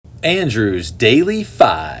Andrew's Daily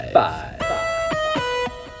Five.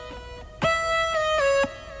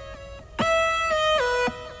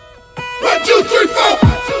 One, two, three, four.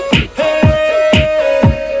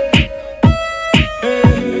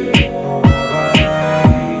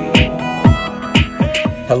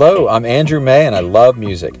 Hello, I'm Andrew May and I love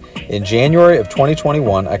music. In January of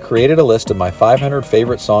 2021, I created a list of my 500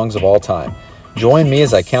 favorite songs of all time. Join me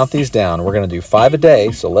as I count these down. We're going to do 5 a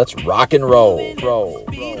day, so let's rock and roll.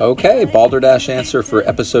 Okay, Balderdash answer for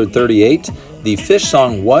episode 38. The Fish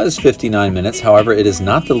song was 59 minutes, however, it is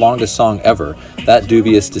not the longest song ever. That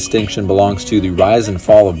dubious distinction belongs to The Rise and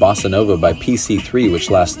Fall of Bossa Nova by PC3, which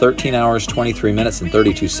lasts 13 hours, 23 minutes, and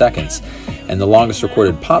 32 seconds. And the longest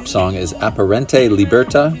recorded pop song is Apparente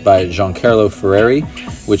Libertà by Giancarlo Ferreri,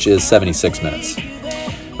 which is 76 minutes.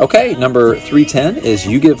 Okay, number 310 is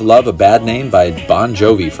You Give Love a Bad Name by Bon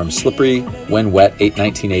Jovi from Slippery When Wet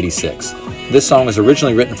 1986. This song was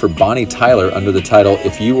originally written for Bonnie Tyler under the title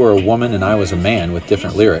If You Were a Woman and I Was a Man with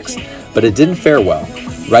different lyrics, but it didn't fare well.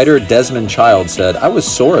 Writer Desmond Child said, I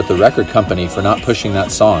was sore at the record company for not pushing that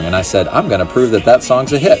song, and I said, I'm going to prove that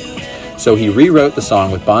song's a hit. So he rewrote the song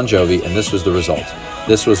with Bon Jovi, and this was the result.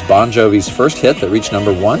 This was Bon Jovi's first hit that reached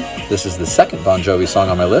number 1. This is the second Bon Jovi song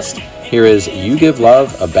on my list. Here is You Give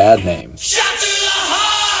Love a Bad Name. Shot to the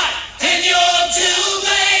heart, and you're too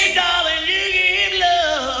late, darling. You give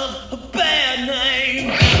love a bad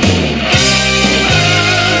name.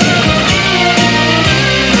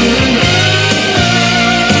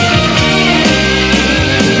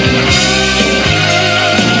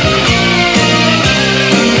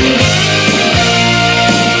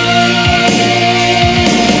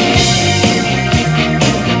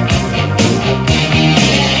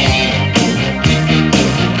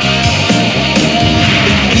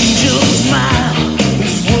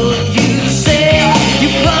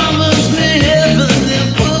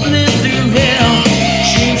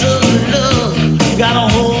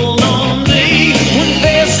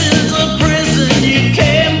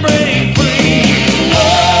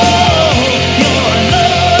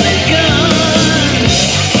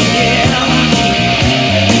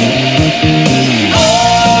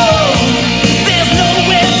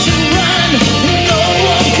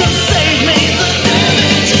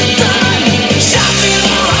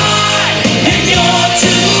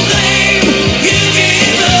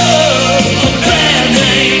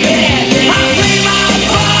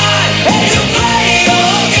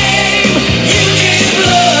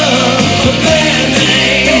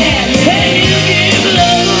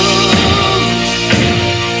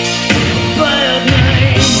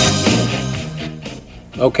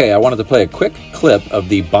 Okay, I wanted to play a quick clip of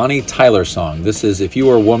the Bonnie Tyler song. This is If You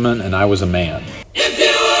Were a Woman and I Was a Man. If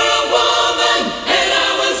you were a woman and I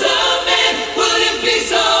was a man, would it be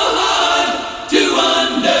so hard to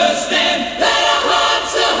understand that our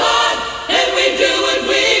hearts are hard and we do what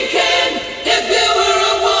we can? If you were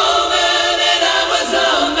a woman and I was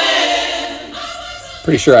a man.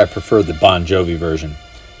 Pretty sure I prefer the Bon Jovi version.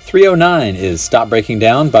 309 is Stop Breaking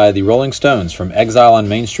Down by the Rolling Stones from Exile on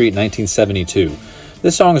Main Street 1972.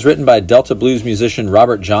 This song was written by Delta blues musician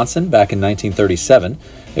Robert Johnson back in 1937.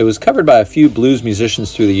 It was covered by a few blues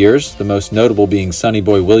musicians through the years, the most notable being Sonny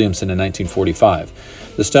Boy Williamson in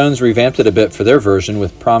 1945. The Stones revamped it a bit for their version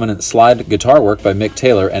with prominent slide guitar work by Mick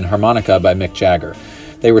Taylor and harmonica by Mick Jagger.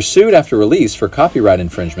 They were sued after release for copyright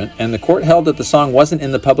infringement, and the court held that the song wasn't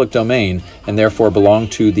in the public domain and therefore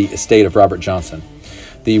belonged to the estate of Robert Johnson.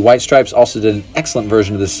 The White Stripes also did an excellent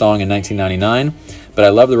version of this song in 1999, but I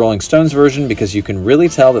love the Rolling Stones version because you can really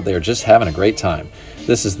tell that they are just having a great time.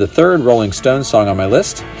 This is the third Rolling Stones song on my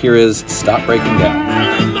list. Here is Stop Breaking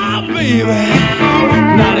Down. My baby,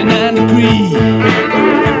 99 degrees.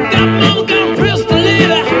 That little gun pistol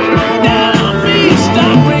leader, down on me,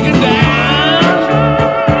 stop breaking down.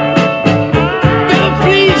 Baby,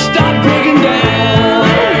 please stop breaking down.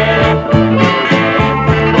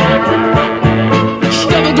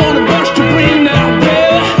 Stuff is gonna bust your brain now,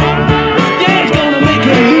 baby. Yeah, it's gonna make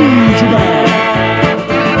you lose your mind.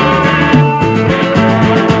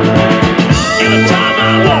 Every time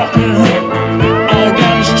I'm walking all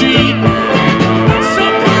down the street,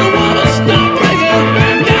 some pretty woman stop breaking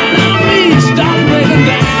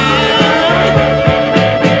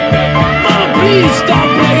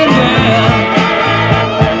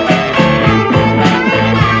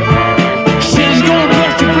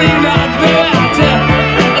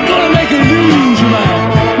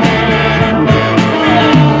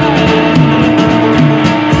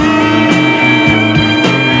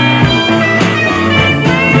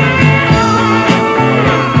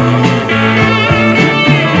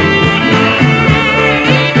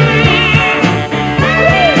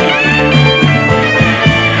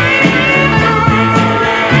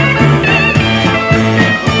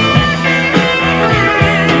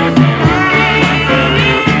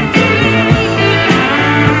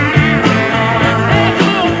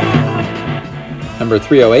Number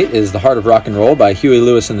 308 is The Heart of Rock and Roll by Huey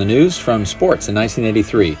Lewis and the News from Sports in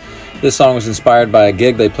 1983. This song was inspired by a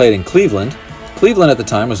gig they played in Cleveland. Cleveland at the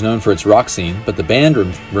time was known for its rock scene, but the band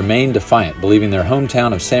remained defiant, believing their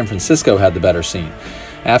hometown of San Francisco had the better scene.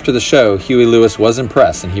 After the show, Huey Lewis was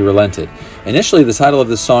impressed and he relented. Initially, the title of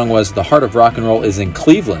this song was The Heart of Rock and Roll is in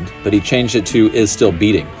Cleveland, but he changed it to Is Still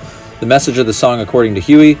Beating. The message of the song, according to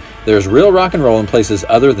Huey, there's real rock and roll in places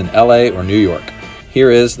other than LA or New York. Here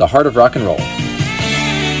is The Heart of Rock and Roll.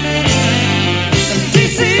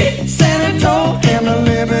 DC, San Antonio, and the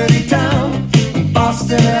Liberty Town,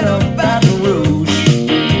 Boston and Baton Rouge,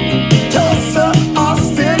 Tulsa,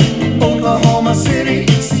 Austin, Oklahoma City,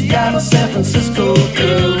 Seattle, San Francisco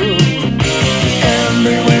too.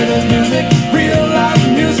 Everywhere there's music, real live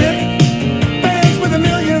music, bands with a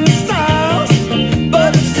million styles,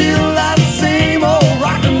 but it's still that same old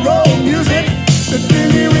rock and roll music that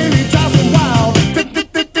really drives them wild.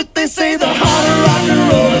 They say the heart of rock and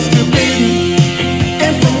roll is still beating,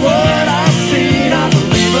 and from what I've seen, I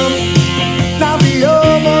believe them. Now the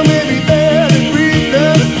old one may be dead and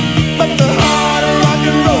breathing, but the heart of rock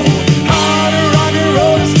and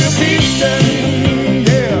roll is still beating,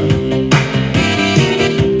 yeah.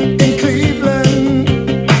 In Cleveland,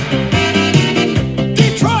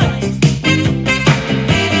 Detroit,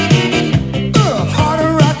 heart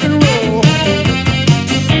of rock and roll.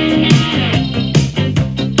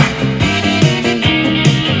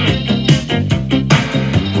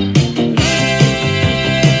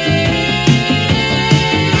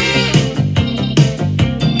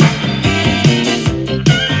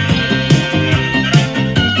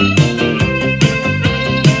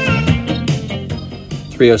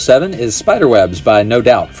 307 is Spiderwebs by No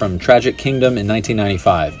Doubt from Tragic Kingdom in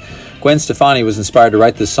 1995. Gwen Stefani was inspired to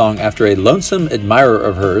write this song after a lonesome admirer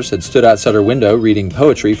of hers had stood outside her window reading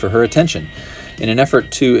poetry for her attention. In an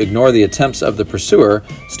effort to ignore the attempts of the pursuer,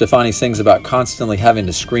 Stefani sings about constantly having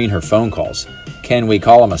to screen her phone calls. Can we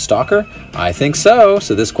call him a stalker? I think so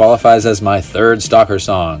this qualifies as my third stalker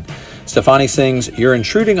song. Stefani sings, "You're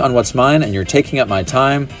intruding on what's mine and you're taking up my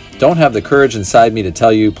time. Don't have the courage inside me to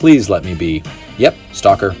tell you, please let me be." Yep,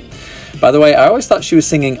 stalker. By the way, I always thought she was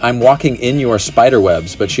singing, "I'm walking in your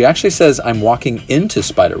spiderwebs," but she actually says, "I'm walking into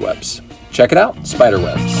spiderwebs." Check it out,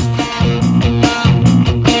 Spiderwebs.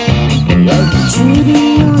 You're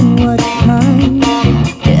intruding on what's mine,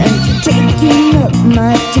 and you're taking up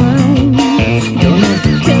my time. Don't have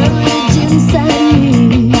the courage inside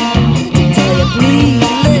me to tell you, please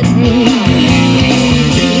let me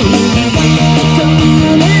be.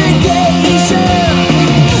 Communication,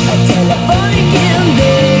 a telephonic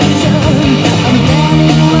invasion. I'm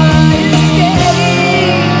planning my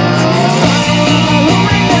escape. Sorry,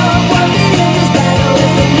 I'm not walking in this battle.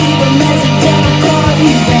 If I leave a message, and I'll call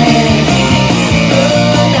you back.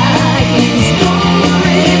 Unlikely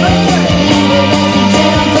story, but leave a message,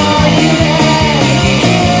 and I'll call you back.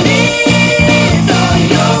 And it's all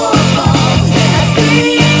your fault. I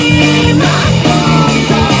scream my phone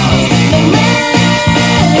calls. No matter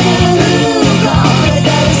who calls, I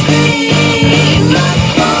gotta scream my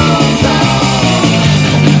phone calls. It's gone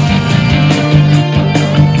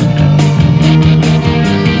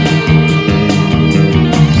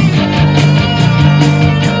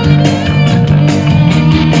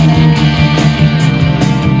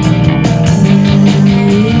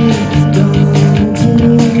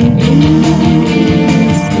to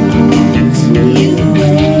it's gone to you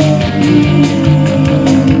in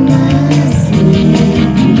my sleep.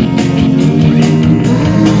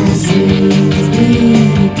 My sleep's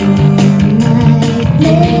deep on my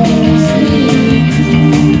bed,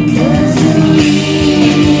 'cause you're in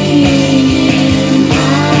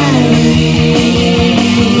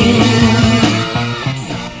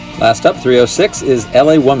Last up, 306 is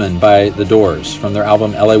LA Woman by The Doors from their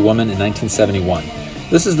album LA Woman in 1971.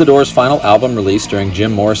 This is The Doors' final album released during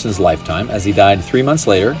Jim Morrison's lifetime, as he died 3 months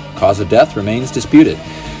later. Cause of death remains disputed.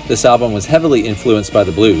 This album was heavily influenced by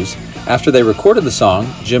the blues. After they recorded the song,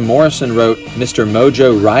 Jim Morrison wrote Mr.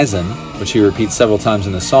 Mojo Risin', which he repeats several times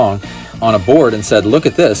in the song, on a board and said, "Look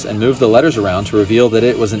at this," and moved the letters around to reveal that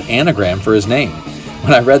it was an anagram for his name.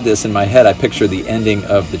 When I read this in my head, I pictured the ending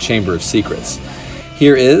of The Chamber of Secrets.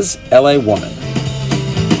 Here is LA Woman.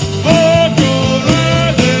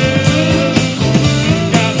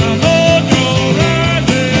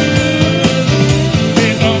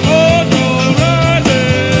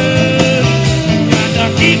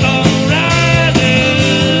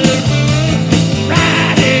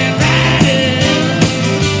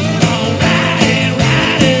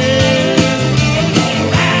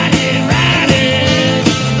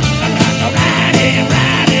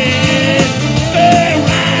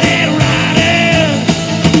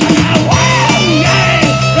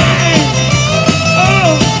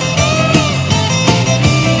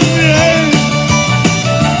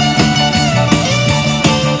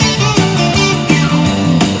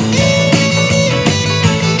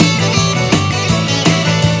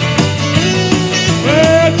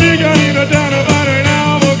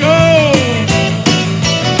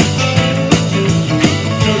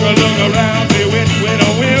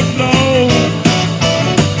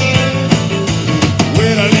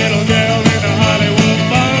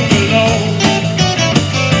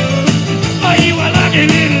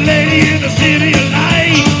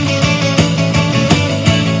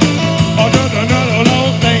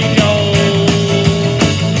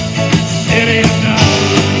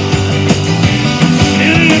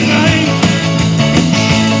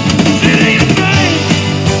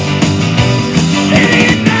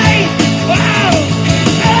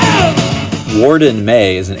 Jordan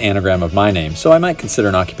May is an anagram of my name, so I might consider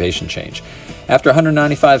an occupation change. After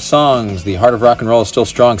 195 songs, the Heart of Rock and Roll is still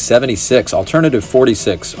strong, 76, alternative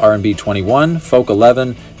 46, R&B 21, folk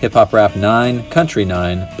 11, hip-hop rap 9, country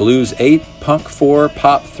 9, blues 8, punk 4,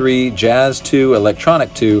 pop 3, jazz 2,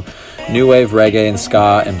 electronic 2, new wave, reggae, and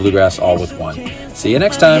ska, and bluegrass all with 1. See you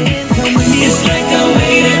next time. Come with me, it's like I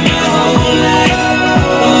waited my whole life.